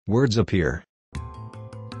Words appear.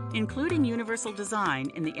 Including universal design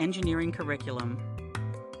in the engineering curriculum.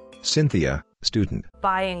 Cynthia, student.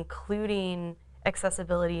 By including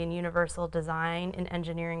accessibility and universal design in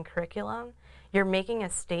engineering curriculum, you're making a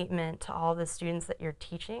statement to all the students that you're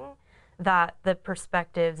teaching that the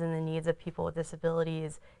perspectives and the needs of people with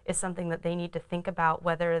disabilities is something that they need to think about,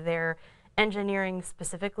 whether they're engineering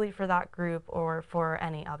specifically for that group or for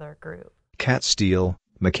any other group. Kat Steele,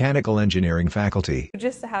 mechanical engineering faculty.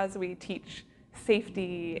 Just as we teach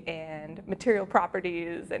safety and material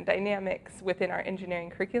properties and dynamics within our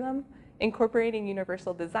engineering curriculum, incorporating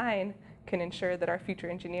universal design can ensure that our future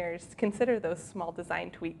engineers consider those small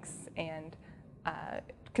design tweaks and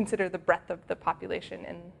consider the breadth of the population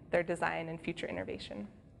in their design and future innovation.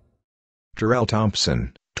 Jarrell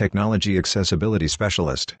Thompson, technology accessibility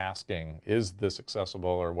specialist. Asking, is this accessible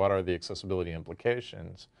or what are the accessibility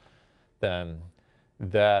implications, then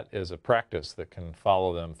that is a practice that can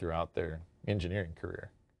follow them throughout their engineering career.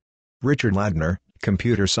 Richard Ladner,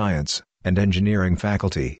 computer science and engineering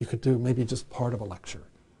faculty. You could do maybe just part of a lecture,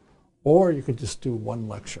 or you could just do one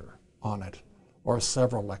lecture on it, or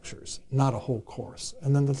several lectures, not a whole course.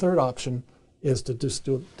 And then the third option is to just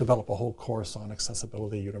develop a whole course on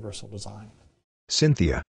accessibility, universal design.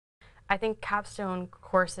 Cynthia. I think capstone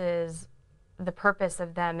courses, the purpose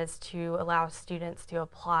of them is to allow students to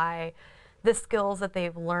apply the skills that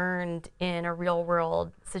they've learned in a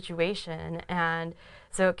real-world situation, and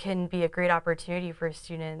so it can be a great opportunity for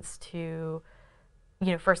students to,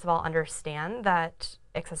 first of all, understand that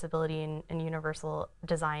accessibility and universal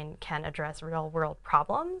design can address real-world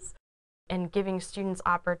problems, and giving students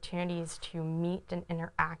opportunities to meet and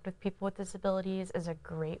interact with people with disabilities is a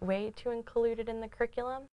great way to include it in the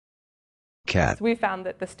curriculum. Kat. So we found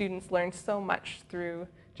that the students learned so much through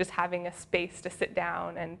just having a space to sit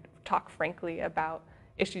down and talk frankly about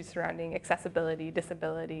issues surrounding accessibility,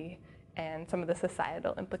 disability, and some of the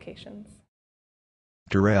societal implications.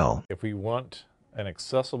 Jarrell. If we want an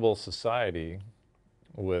accessible society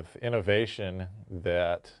with innovation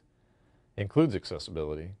that includes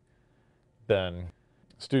accessibility, then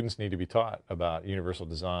students need to be taught about universal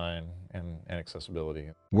design and accessibility.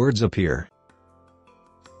 Words appear.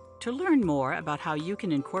 To learn more about how you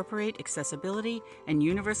can incorporate accessibility and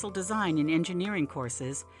universal design in engineering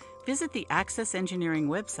courses, visit the Access Engineering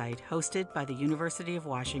website hosted by the University of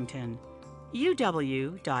Washington,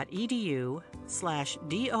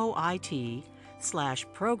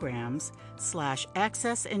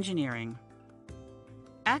 uw.edu/doit/programs/access engineering.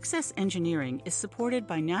 Access Engineering is supported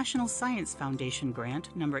by National Science Foundation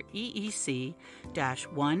grant number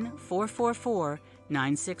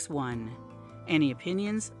EEC-1444961. Any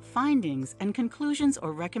opinions, findings, and conclusions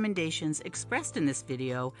or recommendations expressed in this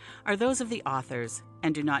video are those of the authors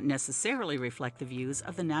and do not necessarily reflect the views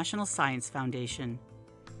of the National Science Foundation.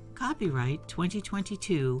 Copyright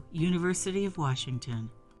 2022, University of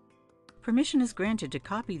Washington. Permission is granted to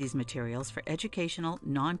copy these materials for educational,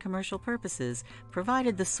 non-commercial purposes,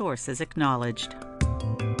 provided the source is acknowledged.